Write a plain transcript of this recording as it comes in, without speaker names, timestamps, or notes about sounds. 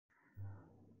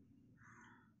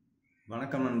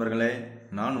வணக்கம் நண்பர்களே,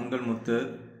 நான் உங்கள் முத்து.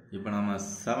 இப்போ நம்ம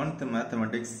 7th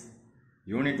mathematics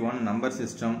unit 1 number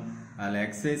system அதில்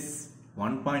எக்ஸசைஸ்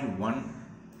 1.1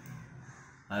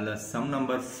 அதில் சம்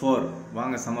நம்பர் 4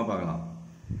 வாங்க சம்ம பார்க்கலாம்.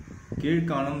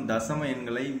 கீழ்காணும் தசம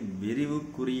எண்களை விரிவு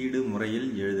குறியீடு முறையில்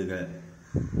எழுதுக.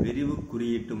 விரிவு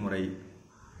குறியீட்டு முறை.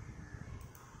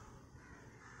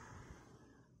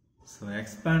 So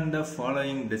expand the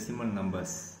following decimal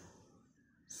numbers.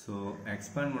 So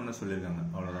expand பண்ண சொல்லியிருக்காங்க,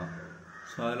 அவ்வளோதான்.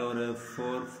 ஸோ அதில் ஒரு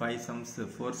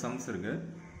 4 சம்ஸ் இருக்குது.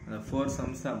 அந்த 4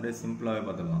 சம்ஸ் அப்படியே சிம்பிளாகவே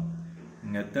பார்த்துக்கலாம்.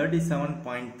 இங்கே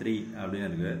 37.3 அப்படின்னு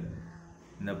இருக்குது.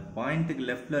 இந்த பாயிண்ட்டுக்கு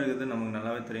லெஃப்டில் இருக்கிறது நமக்கு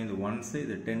நல்லாவே தெரியும். இது ஒன்ஸு,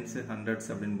 இது டென்ஸு, ஹண்ட்ரட்ஸ்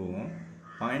அப்படின்னு போகும்.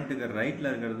 பாயிண்ட்டுக்கு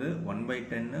ரைட்டில் இருக்கிறது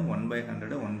 1/10,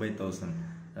 1/100, 1/1000.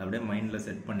 அது அப்படியே மைண்டில்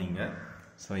செட் பண்ணிங்க.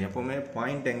 ஸோ எப்போவுமே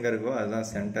பாயிண்ட் எங்கே இருக்கோ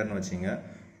அதுதான் சென்டர்னு வச்சுங்க.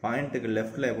 பாயிண்ட்டுக்கு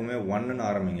லெஃப்டில் எப்போவுமே 1ன்னு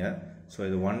ஆரம்பிங்க. ஸோ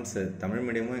இது ஒன்ஸு, தமிழ்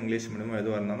மீடியமும் இங்கிலீஷ் மீடியமும்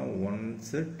எதுவாக இருந்தாலும்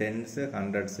ஒன்ஸு, டென்ஸு,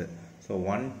 ஹண்ட்ரட்ஸு. ஸோ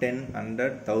 1, 10,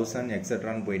 100, 1000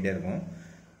 எக்ஸட்ரான்னு போயிட்டே இருக்கும்.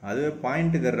 அதுவே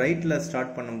பாயிண்ட்டுக்கு ரைட்டில்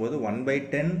ஸ்டார்ட் பண்ணும்போது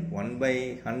 1/10,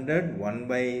 1/100,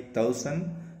 1/1000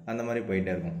 அந்த மாதிரி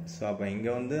போயிட்டே இருக்கும். ஸோ அப்போ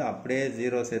இங்கே வந்து அப்படியே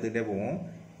 0 சேர்த்துக்கிட்டே போவோம்.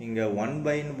 இங்கே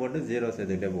 1/ன்னு போட்டு 0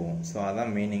 சேர்த்துக்கிட்டே போவோம். ஸோ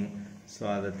அதான் மீனிங். ஸோ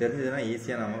அதை தெரிஞ்சதுன்னா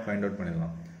ஈஸியாக நம்ம ஃபைண்ட் அவுட்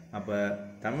பண்ணிடலாம். அப்போ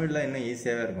தமிழில் இன்னும்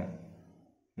ஈஸியாகவே இருக்கும்.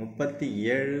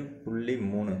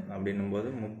 37.3 அப்படின்னும் போது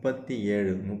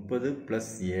 37, 30 +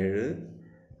 7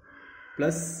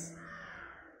 ப்ளஸ்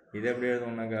இது எப்படி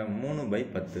எழுதுவோம்னாக்கா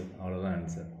 3/10, அவ்வளோதான்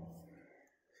ஆன்சர்.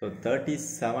 ஸோ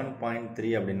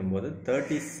 37.3 அப்படின்னும் போது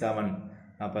 37,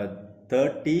 அப்போ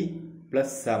 30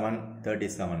 + 7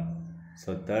 37. ஸோ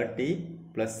 30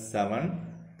 + 7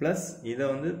 ப்ளஸ் இதை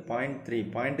வந்து 0.3,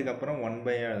 பாயிண்ட்டுக்கு அப்புறம் 1/,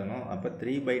 எழுதணும். அப்போ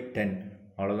 3/10,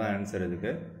 அவ்வளோதான் ஆன்சர்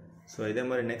இதுக்கு. ஸோ இதே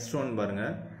மாதிரி நெக்ஸ்ட் ஒன்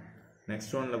பாருங்கள்.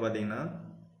 நெக்ஸ்ட் ஒனில் பார்த்தீங்கன்னா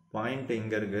பாயிண்ட்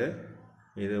இங்கே இருக்குது.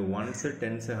 இது ஒன்ஸு,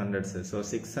 டென்ஸு, ஹண்ட்ரட்ஸு. ஸோ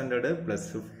 600 +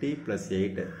 50 +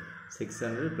 8,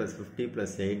 600 + 50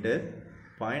 + 8.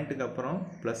 பாயிண்ட்டுக்கு அப்புறம்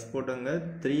ப்ளஸ் போட்டுங்க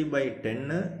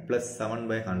 3/10 +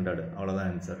 7/100, அவ்வளோதான்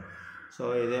ஆன்சர். ஸோ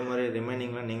இதே மாதிரி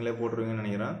ரிமைனிங்லாம் நீங்களே போட்டுருவீங்கன்னு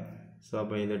நினைக்கிறேன். ஸோ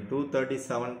அப்போ இது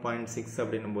 237.6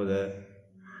 அப்படின்னும் போது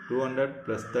 200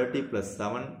 + 30 +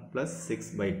 7 +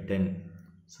 6/10.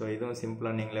 ஸோ இதுவும்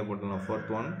சிம்பிளாக நீங்களே போட்டுடலாம்.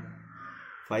 ஃபோர்த் ஒன்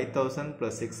 5000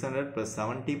 + 600 +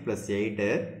 70 + 8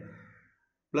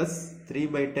 ப்ளஸ்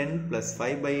 3/10 +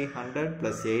 5/100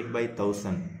 +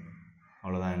 8/1000,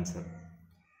 அவ்வளோதான் answer.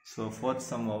 So fourth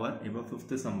some over. இப்போ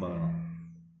ஃபிஃப்த்து சம் பார்க்கலாம்.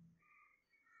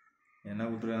 என்ன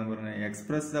கொடுத்துருக்காங்க பாருங்கள்.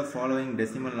 Express the following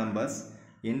decimal numbers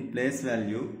in place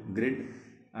value grid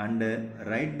and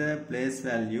right the place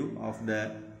value of the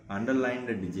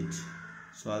underlined digit.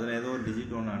 So அதில் ஏதோ ஒரு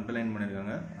டிஜிட் ஒன்று அண்டர்லைன்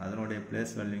பண்ணியிருக்காங்க, அதனுடைய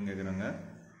பிளேஸ் வேல்யூ கேட்குறாங்க.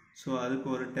 ஸோ அதுக்கு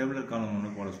ஒரு டேபிளர் காலம் ஒன்று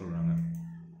போட சொல்கிறாங்க.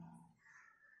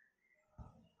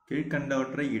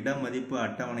 கீழ்கண்டவற்றை இடமதிப்பு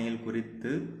அட்டவணையில்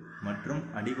குறித்து மற்றும்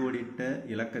அடிக்கோடிட்ட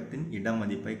இலக்கத்தின்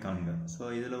இடமதிப்பை காண்க. ஸோ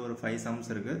இதில் ஒரு 5 சம்ஸ்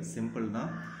இருக்குது. சிம்பிள்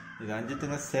தான். இது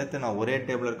 5த்துங்க சேர்த்து நான் ஒரே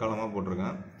டேபிளர் காலமாக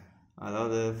போட்டிருக்கேன்.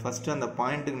 அதாவது ஃபஸ்ட்டு அந்த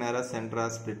பாயிண்ட்டுக்கு நேராக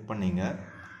சென்டராக ஸ்ப்ளிட் பண்ணிங்க.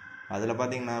 அதில்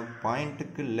பார்த்தீங்கன்னா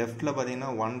பாயிண்ட்டுக்கு லெஃப்டில் பார்த்தீங்கன்னா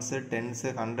ஒன்ஸு, டென்ஸு,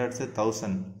 ஹண்ட்ரட்ஸு,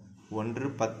 1000, 1,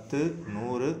 10,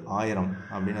 100, 1000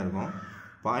 அப்படின்னு இருக்கும்.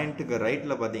 பாயிண்ட்டுக்கு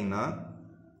ரைட்டில் பார்த்தீங்கன்னா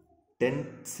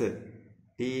டென்ஸு,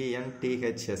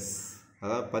 TNTHS,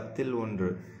 அதாவது 10ல் 1,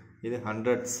 இது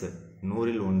ஹண்ட்ரட்ஸு,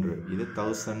 100ல் 1, இது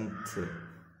தௌசண்ட்ஸு,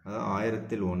 அதாவது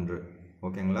 1000ல் 1.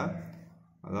 ஓகேங்களா?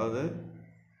 அதாவது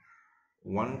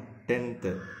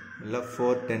 1/10 இல்லை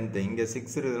 4/10, இங்கே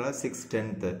 6 இருக்குதுல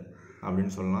 6/10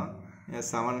 அப்படின்னு சொல்லலாம்.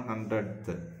 700th,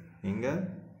 இங்கே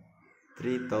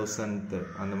 3000th,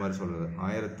 அந்த மாதிரி சொல்கிறது.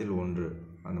 1000ல் 1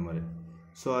 அந்த மாதிரி.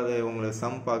 ஸோ அது உங்களுக்கு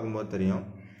சம் பார்க்கும்போது தெரியும்.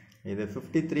 இது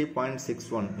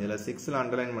 53.61, இதில் 6ல்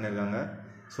அண்டர்லைன் பண்ணியிருக்காங்க.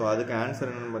 ஸோ அதுக்கு ஆன்சர்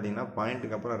என்னென்னு பார்த்தீங்கன்னா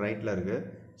பாயிண்ட்டுக்கு அப்புறம் ரைட்டில் இருக்குது.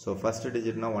 ஸோ ஃபஸ்ட்டு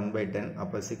டிஜிட்னா 1/10,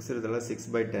 அப்போ 6 இருக்குதுல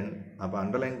 6/10. அப்போ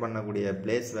அண்டர்லைன் பண்ணக்கூடிய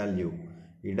பிளேஸ் வேல்யூ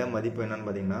இட மதிப்பு என்னன்னு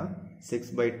பார்த்தீங்கன்னா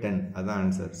 6/10, அதுதான்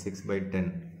ஆன்சர். 6/10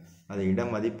 அது இட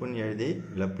மதிப்புன்னு எழுதி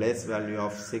இல்லை பிளேஸ் வேல்யூ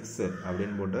ஆஃப் 6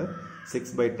 அப்படின்னு போட்டு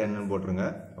 6/10 போட்டுருங்க,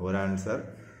 ஒரு ஆன்சர்.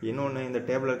 இன்னொன்று இந்த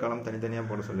டேபிளர் காலம் தனித்தனியாக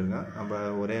போட சொல்லியிருக்கேன், நம்ம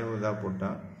ஒரே இதாக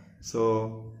போட்டேன். ஸோ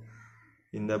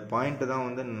இந்த பாயிண்ட்டு தான்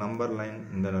வந்து நம்பர் லைன்,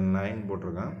 இந்த லைன்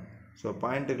போட்டிருக்கேன். ஸோ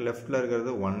பாயிண்ட்டுக்கு லெஃப்டில்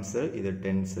இருக்கிறது ஒன்ஸு, இது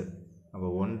டென்ஸு. அப்போ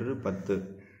 1, 10,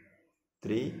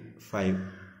 3, 5.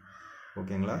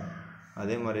 ஓகேங்களா?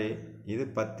 அதே மாதிரி இது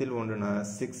 10ல் 1னா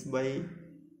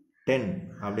 6/10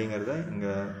 அப்படிங்கிறத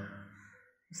இங்கே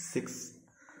 6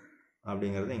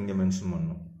 அப்படிங்கிறத இங்கே மென்ஷன்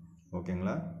பண்ணணும்.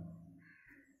 ஓகேங்களா?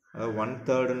 அதாவது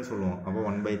 1/3ன்னு சொல்லுவோம். அப்போ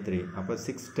 1/3. அப்போ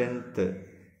 6/10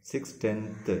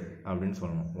 அப்படின்னு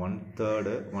சொல்லணும்.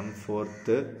 1/3,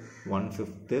 1/4,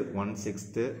 1/5,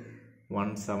 1/6,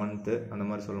 1/7 அந்த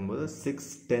மாதிரி சொல்லும்போது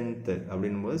 6/10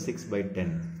 அப்படின்னும்போது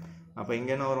 6/10. அப்போ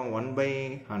இங்கே என்ன வரும்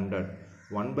 1/100.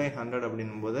 1/100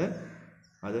 அப்படின்னும்போது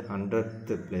அது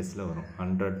 100th பிளேஸில் வரும்.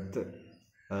 100th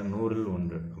அது 100ல்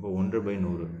 1. அப்போ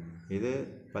 1/100. இது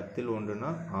 10ல் 1னா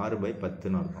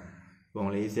 6/10ன்னு அர்த்தம். இப்போ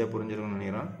உங்களுக்கு ஈஸியாக புரிஞ்சிருக்குன்னு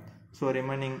நினைக்கிறேன். ஸோ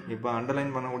ரிமைனிங் இப்போ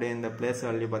அண்டர்லைன் பண்ணக்கூடிய இந்த பிளேஸ்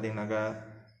வேல்யூ பார்த்தீங்கன்னாக்கா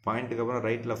பாயிண்ட்டுக்கு அப்புறம்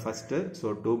ரைட்டில் ஃபஸ்ட்டு. ஸோ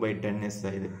 2/10 இஸ்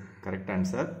இது கரெக்ட்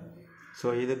ஆன்சர். ஸோ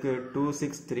இதுக்கு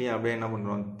 263 அப்படியே என்ன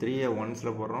பண்ணுறோம், 3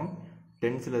 ஒன்ஸில் போடுறோம்,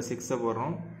 10ஸில் 6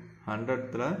 போடுறோம்,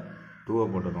 100த்தில் 2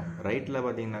 போட்டுறோம். ரைட்டில்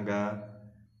பார்த்தீங்கன்னாக்கா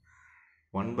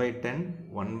 1/10,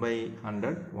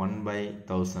 1/100,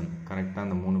 1/1000 கரெக்டாக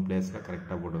அந்த 3 பிளேஸில்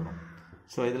கரெக்டாக போட்டுக்கிறோம்.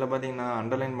 ஸோ இதில் பார்த்தீங்கன்னா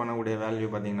அண்டர்லைன் பண்ணக்கூடிய வேல்யூ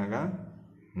பார்த்தீங்கன்னாக்கா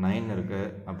 9 இருக்குது.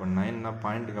 அப்போ 9னா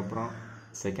பாயிண்ட்டுக்கு அப்புறம்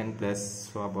செகண்ட் பிளேஸ்.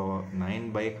 ஸோ அப்போ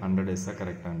 9/100 இஸ் த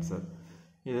கரெக்ட் ஆன்சர்.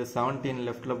 இது 17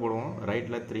 லெஃப்ட்டில் போடுவோம்,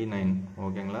 ரைட்டில் 39.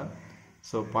 ஓகேங்களா?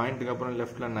 ஸோ பாயிண்ட்டுக்கு அப்புறம்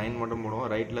லெஃப்ட்டில் 9 மட்டும் போடுவோம்,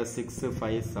 ரைட்டில்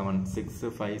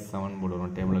 657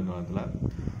 போடுவோம் டேபிள் காலத்தில்.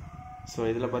 ஸோ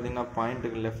இதில் பார்த்தீங்கன்னா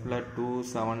பாயிண்ட்டுக்கு லெஃப்ட்டில்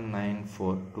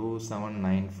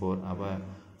 2794. அப்போ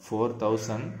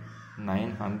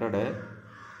 4900,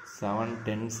 7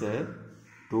 10s,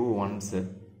 2 1s.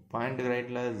 பாயிண்ட்டுக்கு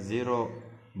ரைட்டில்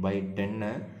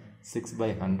 0/10,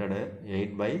 6/100,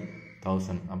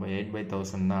 8/1000. அப்போ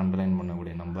 8/1000 தான் அண்டர்லைன்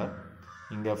பண்ணக்கூடிய நம்பர்.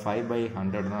 இங்கே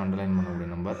 5/100 தான் அண்டர்லைன் பண்ணக்கூடிய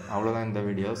நம்பர். அவ்வளோதான் இந்த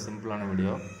வீடியோ, சிம்பிளான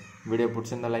வீடியோ. வீடியோ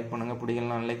பிடிச்சிருந்தால் லைக் பண்ணுங்கள்,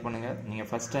 பிடிக்கலாம் அன்லைக் பண்ணுங்கள். நீங்கள்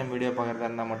ஃபஸ்ட் டைம் வீடியோ பார்க்குறதா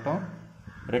இருந்தால் மட்டும்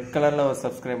ரெட் கலரில் ஒரு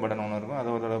சப்ஸ்கிரைப் பட்டன் ஒன்று இருக்கும், அதை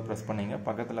ஒரு தடவை ப்ரெஸ் பண்ணிங்க.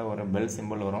 பக்கத்தில் ஒரு பெல்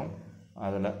சிம்பிள் வரும்,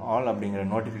 அதில் ஆல் அப்படிங்கிற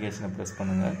நோட்டிஃபிகேஷனை ப்ரெஸ்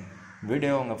பண்ணுங்கள்.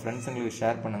 வீடியோ உங்கள் ஃப்ரெண்ட்ஸுங்களுக்கு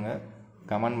ஷேர் பண்ணுங்கள்,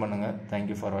 கமெண்ட் பண்ணுங்கள்.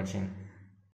 தேங்க்யூ ஃபார் வாட்சிங்.